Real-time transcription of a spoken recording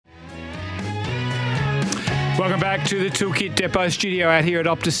Welcome back to the Toolkit Depot studio out here at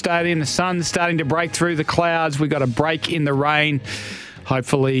Optus Stadium. The sun's starting to break through the clouds. We've got a break in the rain.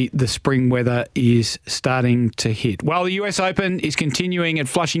 Hopefully the spring weather is starting to hit. Well, the US Open is continuing at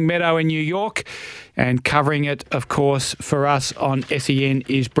Flushing Meadow in New York, and covering it, of course, for us on SEN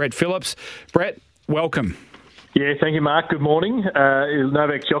is Brett Phillips. Brett, welcome. Yeah, thank you, Mark. Good morning.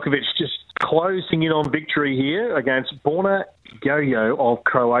 Novak Djokovic just closing in on victory here against Borna Gojo of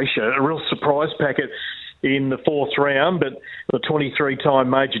Croatia. A real surprise packet in the fourth round, but the 23-time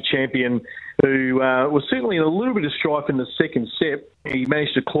major champion who was certainly in a little bit of strife in the second set. He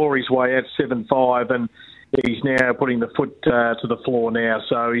managed to claw his way out 7-5, and he's now putting the foot to the floor now.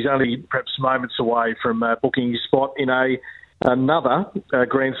 So he's only perhaps moments away from booking his spot in another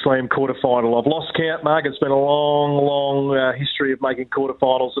Grand Slam quarterfinal. I've lost count, Mark. It's been a long history of making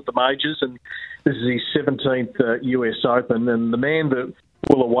quarterfinals at the majors, and this is his 17th US Open. And the man that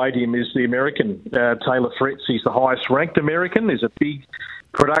will await him is the American, Taylor Fritz. He's the highest-ranked American. There's a big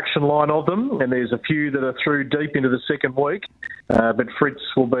production line of them, and there's a few that are through deep into the second week. But Fritz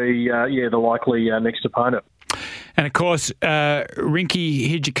will be, the likely next opponent. And, of course, Rinky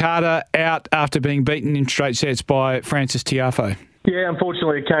Hijikata out after being beaten in straight sets by Frances Tiafoe. Yeah,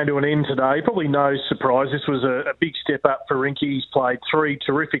 unfortunately it came to an end today. Probably no surprise. This was a big step up for Rinky. He's played 3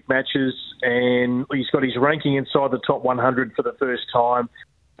 terrific matches and he's got his ranking inside the top 100 for the first time.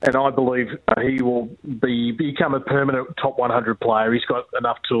 And I believe he will become a permanent top 100 player. He's got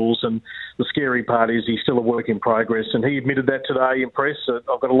enough tools, and the scary part is he's still a work in progress. And he admitted that today in press.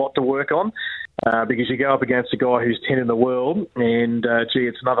 I've got a lot to work on because you go up against a guy who's 10 in the world, and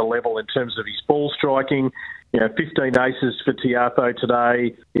it's another level in terms of his ball striking. 15 aces for Tiafoe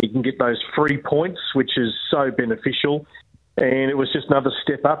today. He can get those free points, which is so beneficial. And it was just another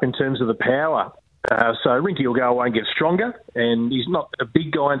step up in terms of the power. So Rinky will go away and get stronger, and he's not a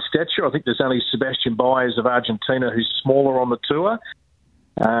big guy in stature. I think there's only Sebastian Baez of Argentina who's smaller on the tour.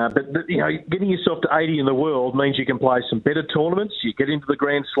 But getting yourself to 80 in the world means you can play some better tournaments. You get into the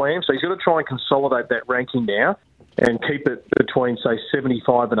Grand Slam, so he's got to try and consolidate that ranking now and keep it between, say,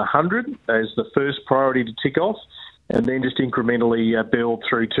 75 and 100 as the first priority to tick off, and then just incrementally build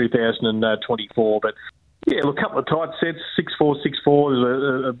through 2024. But yeah, look, a couple of tight sets, 6-4, 6-4.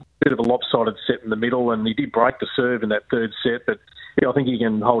 There's a bit of a lopsided set in the middle, and he did break the serve in that third set, but I think he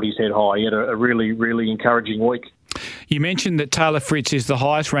can hold his head high. He had a really, really encouraging week. You mentioned that Taylor Fritz is the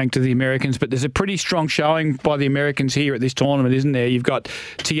highest ranked of the Americans, but there's a pretty strong showing by the Americans here at this tournament, isn't there? You've got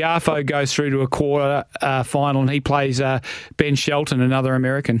Tiafoe goes through to a quarter final, and he plays Ben Shelton, another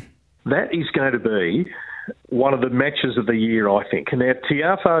American. That is going to be one of the matches of the year, I think. Now,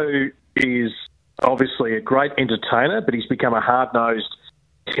 Tiafoe is obviously a great entertainer, but he's become a hard-nosed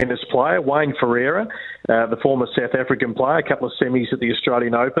tennis player. Wayne Ferreira, the former South African player, a couple of semis at the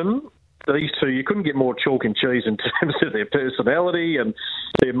Australian Open. These two, you couldn't get more chalk and cheese in terms of their personality and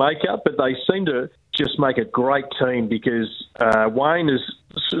their makeup, but they seem to just make a great team because Wayne has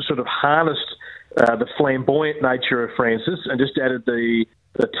sort of harnessed the flamboyant nature of Francis and just added the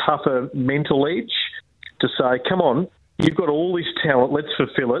tougher mental edge to say, come on, you've got all this talent, let's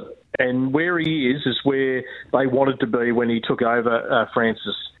fulfill it. And where he is where they wanted to be when he took over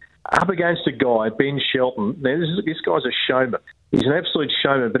Francis. Up against a guy, Ben Shelton. Now, this guy's a showman. He's an absolute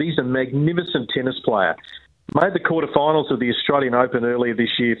showman, but he's a magnificent tennis player. Made the quarterfinals of the Australian Open earlier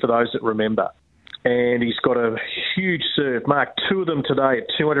this year, for those that remember. And he's got a huge serve. Mark, 2 of them today at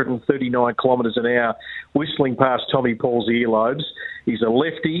 239 kilometres an hour, whistling past Tommy Paul's earlobes. He's a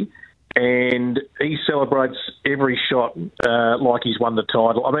lefty, and he celebrates every shot like he's won the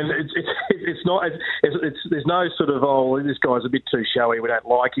title. I mean, it's not. There's no sort of, this guy's a bit too showy, we don't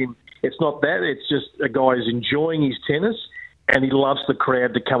like him. It's not that. It's just a guy who's enjoying his tennis, and he loves the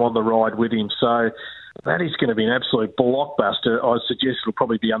crowd to come on the ride with him. So that is going to be an absolute blockbuster. I suggest it'll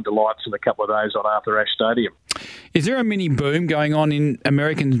probably be under lights in a couple of days on Arthur Ashe Stadium. Is there a mini boom going on in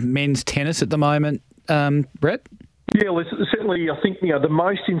American men's tennis at the moment, Brett? Yeah, well, certainly I think the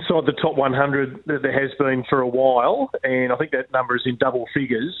most inside the top 100 that there has been for a while, and I think that number is in double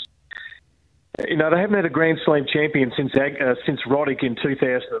figures. They haven't had a Grand Slam champion since Roddick in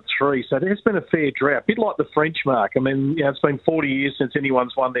 2003, so there's been a fair drought, a bit like the French, Mark. I mean, it's been 40 years since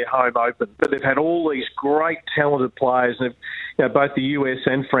anyone's won their home Open, but they've had all these great, talented players, and both the US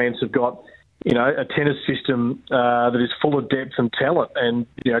and France have got a tennis system that is full of depth and talent, and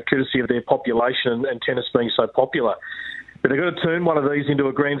courtesy of their population and tennis being so popular. But they've got to turn one of these into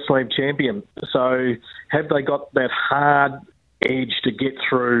a Grand Slam champion. So have they got that hard edge to get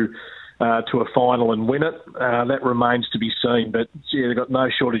through to a final and win it? That remains to be seen. But they've got no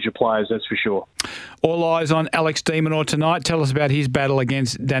shortage of players, that's for sure. All eyes on Alex de Minaur tonight. Tell us about his battle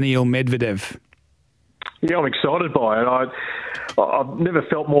against Daniil Medvedev. Yeah, I'm excited by it. I've never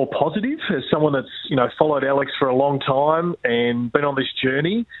felt more positive as someone that's followed Alex for a long time and been on this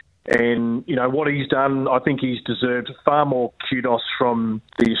journey. And what he's done, I think he's deserved far more kudos from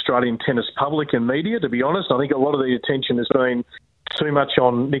the Australian tennis public and media. To be honest, I think a lot of the attention has been too much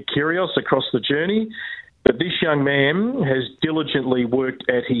on Nick Kyrgios across the journey. But this young man has diligently worked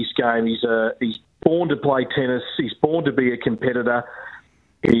at his game. He's born to play tennis. He's born to be a competitor.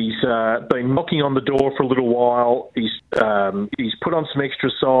 He's been knocking on the door for a little while. He's put on some extra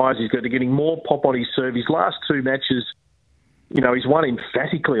size. He's got to getting more pop on his serve. His last two matches, he's won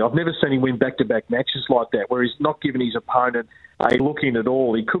emphatically. I've never seen him win back-to-back matches like that, where he's not given his opponent a look in at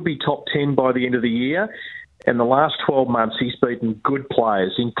all. He could be top 10 by the end of the year. And the last 12 months, he's beaten good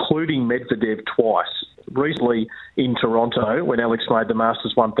players, including Medvedev twice. Recently in Toronto, when Alex made the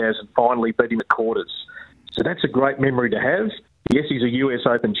Masters 1000, finally beat him at quarters. So that's a great memory to have. Yes, he's a US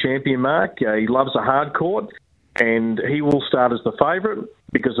Open champion, Mark. He loves a hard court, and he will start as the favourite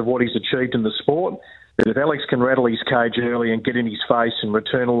because of what he's achieved in the sport. But if Alex can rattle his cage early and get in his face and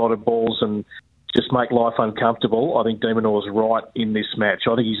return a lot of balls and just make life uncomfortable, I think de Minaur's right in this match.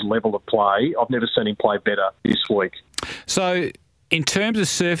 I think he's level of play. I've never seen him play better this week. So, in terms of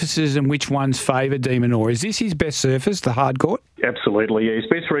surfaces and which ones favour de Minaur, is this his best surface, the hard court? Absolutely, yeah. His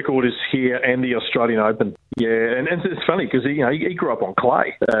best record is here and the Australian Open. Yeah, and it's funny because he grew up on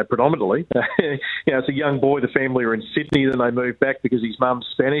clay predominantly. As a young boy, the family were in Sydney, then they moved back because his mum's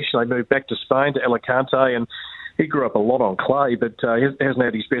Spanish, and they moved back to Spain, to Alicante, and he grew up a lot on clay, but he hasn't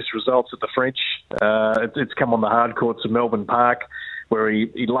had his best results at the French. It's come on the hard courts of Melbourne Park, where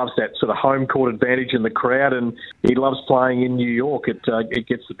he loves that sort of home court advantage in the crowd, and he loves playing in New York. It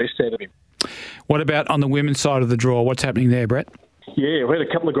gets the best out of him. What about on the women's side of the draw? What's happening there, Brett? Yeah, we had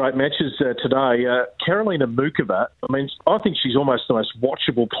a couple of great matches today. Karolina Muchova, I think she's almost the most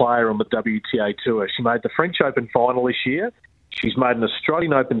watchable player on the WTA Tour. She made the French Open final this year. She's made an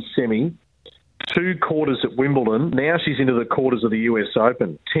Australian Open semi, 2 quarters at Wimbledon. Now she's into the quarters of the US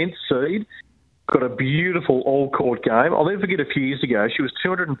Open. 10th seed, got a beautiful all-court game. I'll never forget a few years ago, she was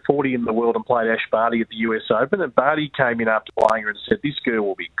 240 in the world and played Ash Barty at the US Open, and Barty came in after playing her and said, "This girl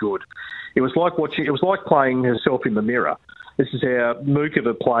will be good." It was like playing herself in the mirror. This is how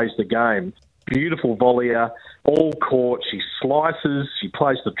Mukova plays the game. Beautiful volleyer, all court. She slices. She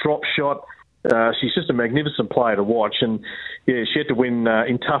plays the drop shot. She's just a magnificent player to watch. And, yeah, she had to win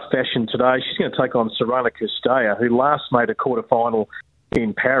in tough fashion today. She's going to take on Sorana Castella, who last made a quarterfinal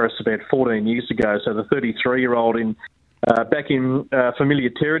in Paris about 14 years ago. So the 33-year-old back in familiar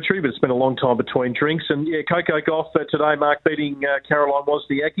territory, but it's been a long time between drinks. And, yeah, Coco Gauff today, Mark, beating Caroline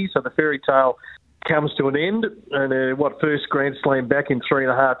Wozniacki. So the fairy tale comes to an end. And first Grand Slam back in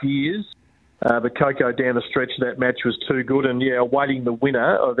 3.5 years. But Coco down the stretch of that match was too good. And, yeah, awaiting the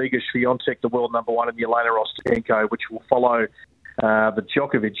winner of Iga Swiatek, the world number one, and Jelena Ostapenko, which will follow the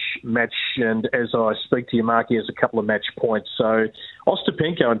Djokovic match. And as I speak to you, Mark, he has a couple of match points. So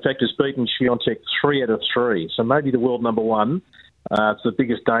Ostapenko, in fact, has beaten Swiatek 3 out of 3. So maybe the world number one. It's the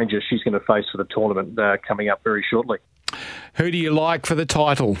biggest danger she's going to face for the tournament coming up very shortly. Who do you like for the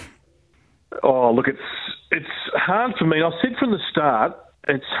title? Oh, look, it's hard for me. I said from the start,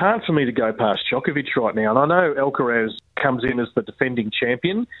 it's hard for me to go past Djokovic right now. And I know Alcaraz comes in as the defending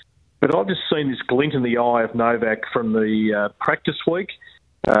champion, but I've just seen this glint in the eye of Novak from the practice week.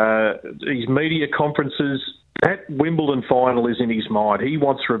 His media conferences, that Wimbledon final is in his mind. He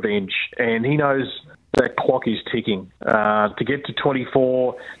wants revenge, and he knows that clock is ticking. To get to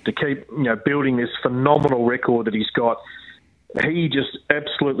 24, to keep building this phenomenal record that he's got, he just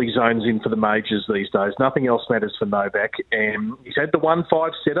absolutely zones in for the majors these days. Nothing else matters for Novak. And he's had the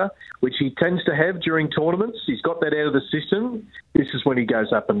 1-5 setter, which he tends to have during tournaments. He's got that out of the system. This is when he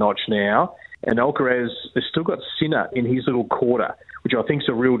goes up a notch now. And Alcaraz has still got Sinner in his little quarter, which I think is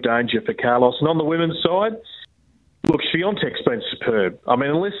a real danger for Carlos. And on the women's side, look, Swiatek's been superb.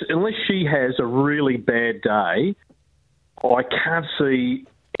 Unless she has a really bad day, I can't see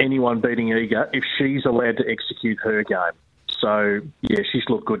anyone beating Iga if she's allowed to execute her game. So, yeah, she's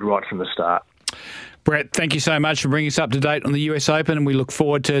looked good right from the start. Brett, thank you so much for bringing us up to date on the US Open, and we look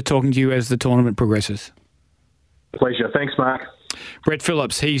forward to talking to you as the tournament progresses. Pleasure. Thanks, Mark. Brett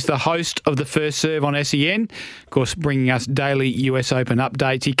Phillips, he's the host of The First Serve on SEN, of course, bringing us daily US Open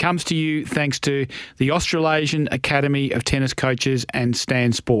updates. He comes to you thanks to the Australasian Academy of Tennis Coaches and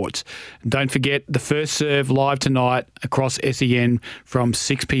Stan Sports. Don't forget The First Serve live tonight across SEN from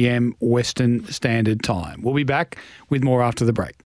 6 p.m. Western Standard Time. We'll be back with more after the break.